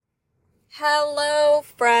Hello,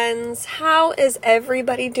 friends. How is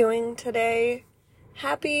everybody doing today?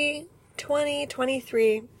 Happy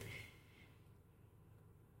 2023.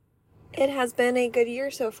 It has been a good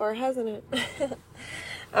year so far, hasn't it?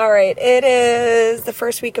 All right, it is the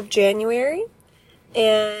first week of January,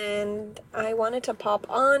 and I wanted to pop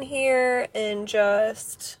on here and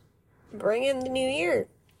just bring in the new year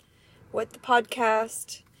with the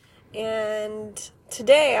podcast. And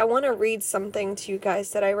today I want to read something to you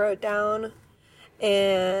guys that I wrote down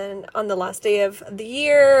and on the last day of the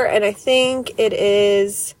year, and I think it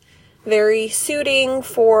is very suiting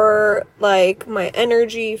for like my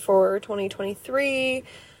energy for 2023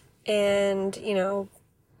 and,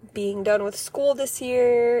 being done with school this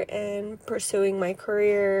year and pursuing my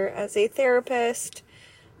career as a therapist,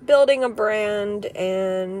 building a brand,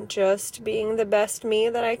 and just being the best me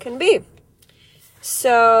that I can be.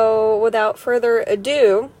 So, without further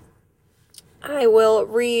ado, I will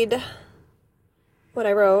read what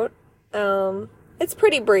I wrote. It's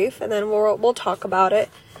pretty brief, and then we'll talk about it.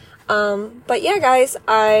 But yeah, guys,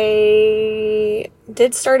 I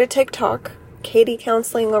did start a TikTok, Katie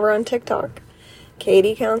Counseling over on TikTok,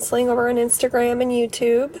 Katie Counseling over on Instagram and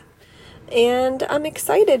YouTube, and I'm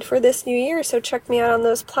excited for this new year, so check me out on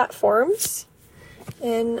those platforms,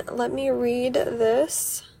 and let me read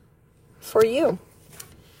this for you.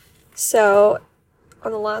 So,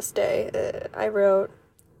 on the last day, I wrote,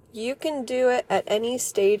 "You can do it at any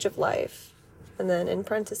stage of life." And then in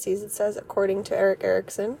parentheses it says, according to Eric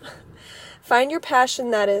Erickson, "Find your passion,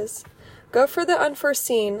 that is. Go for the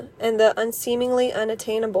unforeseen and the unseemingly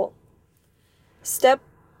unattainable. Step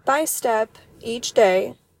by step, each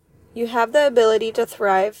day, you have the ability to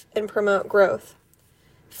thrive and promote growth.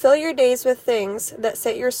 Fill your days with things that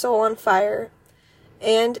set your soul on fire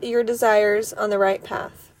and your desires on the right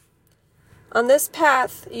path. On this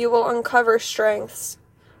path, you will uncover strengths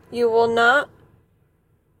you were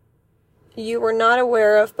not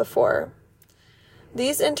aware of before.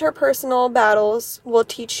 These interpersonal battles will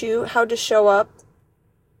teach you how to show up,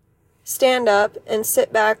 stand up, and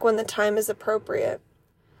sit back when the time is appropriate.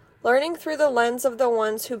 Learning through the lens of the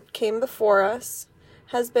ones who came before us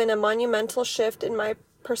has been a monumental shift in my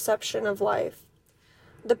perception of life.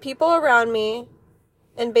 The people around me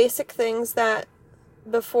and basic things that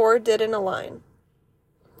before didn't align.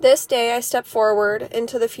 This day I step forward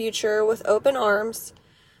into the future with open arms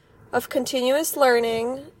of continuous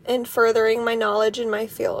learning and furthering my knowledge in my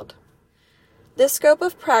field. This scope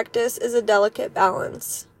of practice is a delicate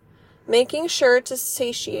balance. Making sure to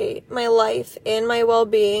satiate my life and my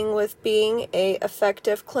well-being with being an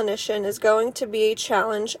effective clinician is going to be a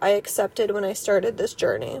challenge I accepted when I started this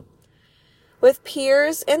journey. With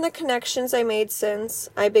peers and the connections I made since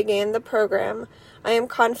I began the program, I am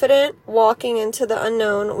confident walking into the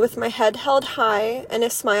unknown with my head held high and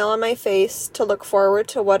a smile on my face to look forward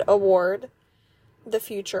to what award the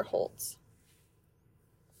future holds."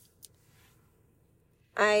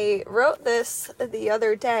 I wrote this the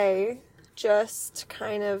other day, just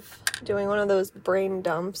kind of doing one of those brain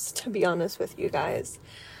dumps, to be honest with you guys.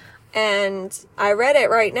 And I read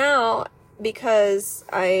it right now because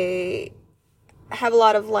I write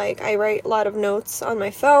a lot of notes on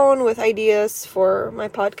my phone with ideas for my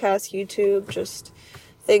podcast, YouTube, just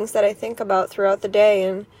things that I think about throughout the day.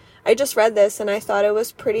 And I just read this and I thought it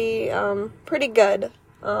was pretty good.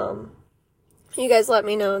 You guys let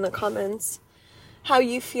me know in the comments how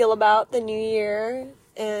you feel about the new year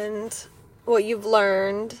and what you've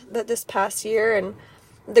learned this past year and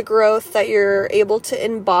the growth that you're able to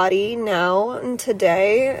embody now and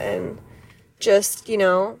today, and just,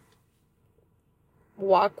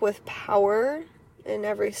 walk with power in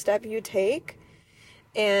every step you take.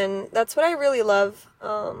 And that's what I really love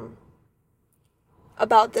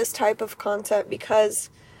about this type of content, because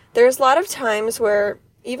there's a lot of times where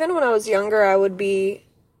even when I was younger, I would be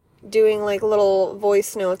doing like little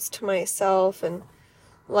voice notes to myself and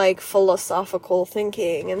like philosophical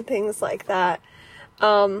thinking and things like that,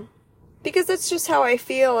 because that's just how I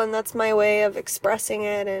feel and that's my way of expressing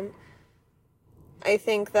it. And I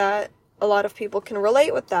think that a lot of people can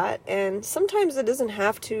relate with that, and sometimes it doesn't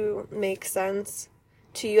have to make sense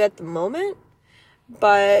to you at the moment,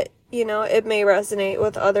 but it may resonate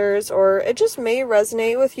with others, or it just may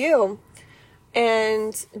resonate with you.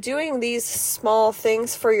 And doing these small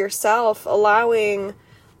things for yourself, allowing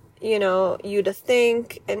you to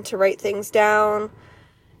think and to write things down,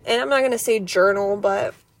 and I'm not going to say journal,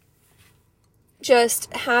 but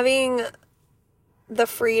just having the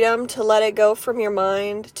freedom to let it go from your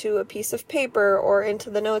mind to a piece of paper or into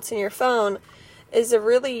the notes in your phone is a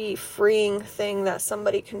really freeing thing that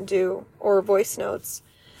somebody can do, or voice notes.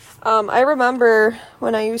 I remember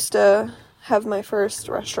when I used to have my first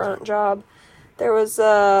restaurant job, there was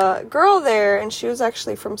a girl there, and she was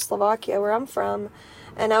actually from Slovakia, where I'm from,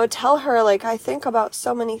 and I would tell her, like, I think about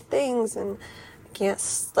so many things, and I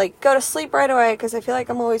can't, like, go to sleep right away, because I feel like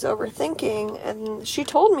I'm always overthinking, and she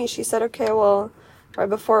told me, she said, okay, well, right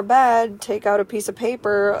before bed, take out a piece of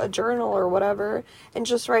paper, a journal, or whatever, and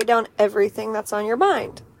just write down everything that's on your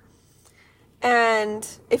mind. And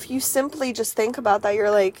if you simply just think about that,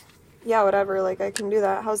 you're like, yeah, whatever, like, I can do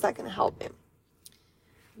that. How's that going to help me?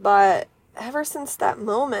 But ever since that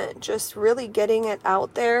moment, just really getting it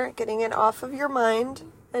out there, getting it off of your mind,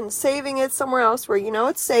 and saving it somewhere else where you know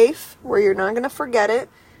it's safe, where you're not going to forget it,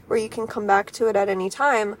 where you can come back to it at any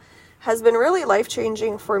time, has been really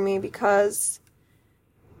life-changing for me, because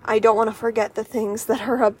I don't want to forget the things that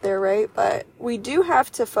are up there, right? But we do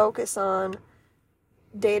have to focus on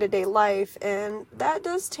day-to-day life, and that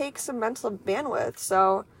does take some mental bandwidth.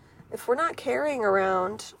 So if we're not carrying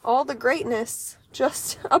around all the greatness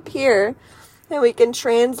just up here, and we can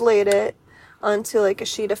translate it onto like a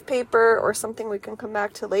sheet of paper or something we can come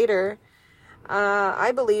back to later,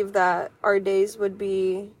 I believe that our days would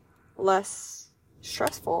be less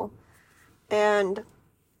stressful. And,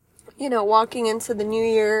 you know, walking into the new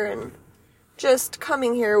year and just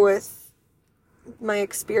coming here with my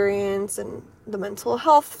experience and the mental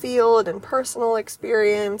health field and personal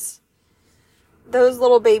experience, those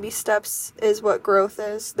little baby steps is what growth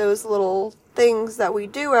is. Those little things that we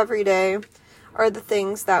do every day are the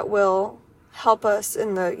things that will help us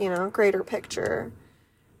in the, you know, greater picture.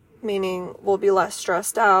 Meaning we'll be less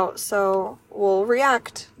stressed out, so we'll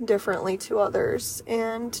react differently to others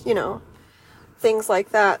and, you know, things like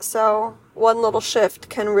that. So one little shift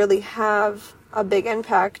can really have a big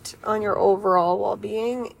impact on your overall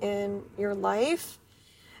well-being in your life.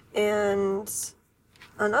 And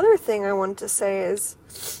another thing I wanted to say is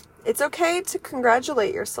it's okay to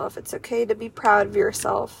congratulate yourself. It's okay to be proud of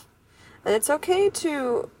yourself. And it's okay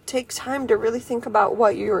to take time to really think about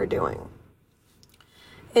what you are doing.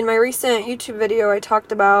 In my recent YouTube video, I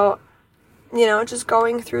talked about, you know, just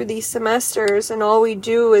going through these semesters, and all we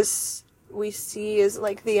do is we see is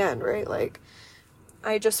like the end, right? Like,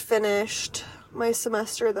 I just finished my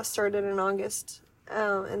semester that started in August,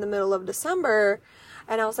 in the middle of December,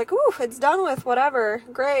 and I was like, ooh, it's done with, whatever,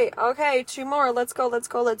 great, okay, 2 more, let's go,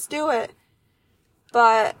 let's do it.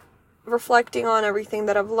 But reflecting on everything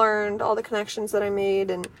that I've learned, all the connections that I made,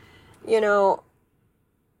 and, you know,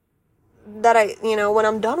 that I, you know, when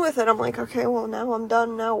I'm done with it, I'm like, okay, well, now I'm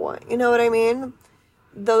done, now what? You know what I mean?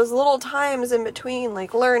 Those little times in between,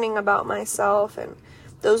 like learning about myself, and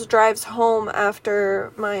those drives home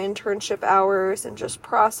after my internship hours, and just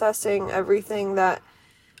processing everything that,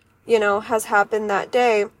 you know, has happened that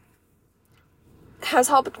day, has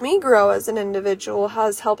helped me grow as an individual,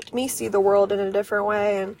 has helped me see the world in a different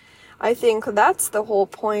way. And I think that's the whole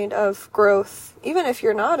point of growth, even if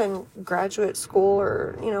you're not in graduate school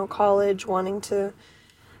or, you know, college, wanting to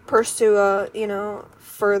pursue a, you know,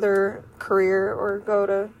 further career, or go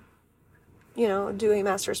to, you know, do a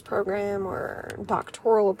master's program or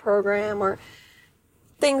doctoral program or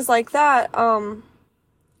things like that.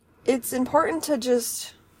 It's important to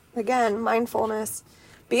just, again, mindfulness,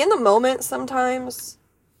 be in the moment sometimes,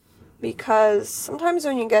 because sometimes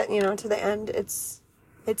when you get, you know, to the end, it's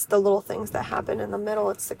the little things that happen in the middle.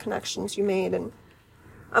 It's the connections you made. And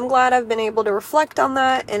I'm glad I've been able to reflect on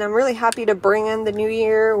that. And I'm really happy to bring in the new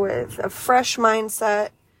year with a fresh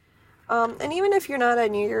mindset. And even if you're not a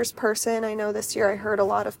New Year's person, I know this year I heard a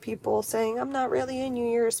lot of people saying, I'm not really a New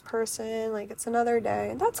Year's person. Like, it's another day.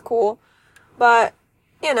 And that's cool. But,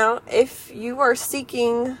 you know, if you are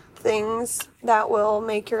seeking things that will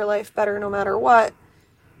make your life better no matter what,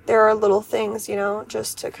 there are little things, you know,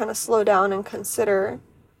 just to kind of slow down and consider.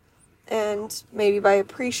 And maybe by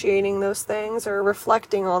appreciating those things or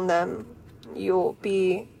reflecting on them, you'll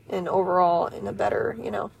be in a better,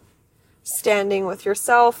 you know, standing with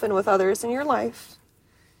yourself and with others in your life.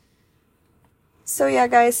 So yeah,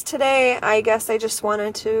 guys, today I guess I just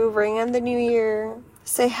wanted to ring in the new year,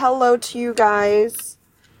 say hello to you guys,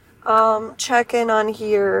 check in on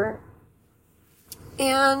here,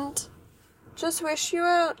 and just wish you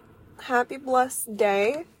a happy, blessed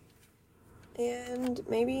day. And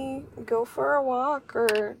maybe go for a walk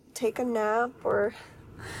or take a nap, or,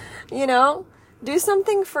 you know, do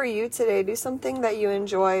something for you today. Do something that you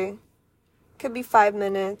enjoy. Could be 5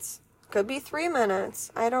 minutes. Could be 3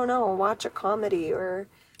 minutes. I don't know. Watch a comedy, or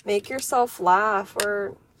make yourself laugh,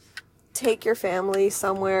 or take your family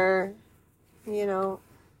somewhere. You know,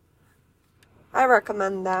 I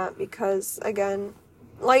recommend that because, again,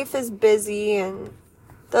 life is busy, and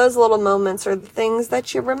those little moments are the things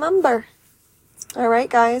that you remember. All right,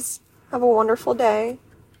 guys. Have a wonderful day.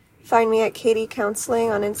 Find me at Katie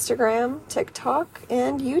Counseling on Instagram, TikTok,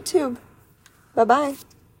 and YouTube. Bye-bye.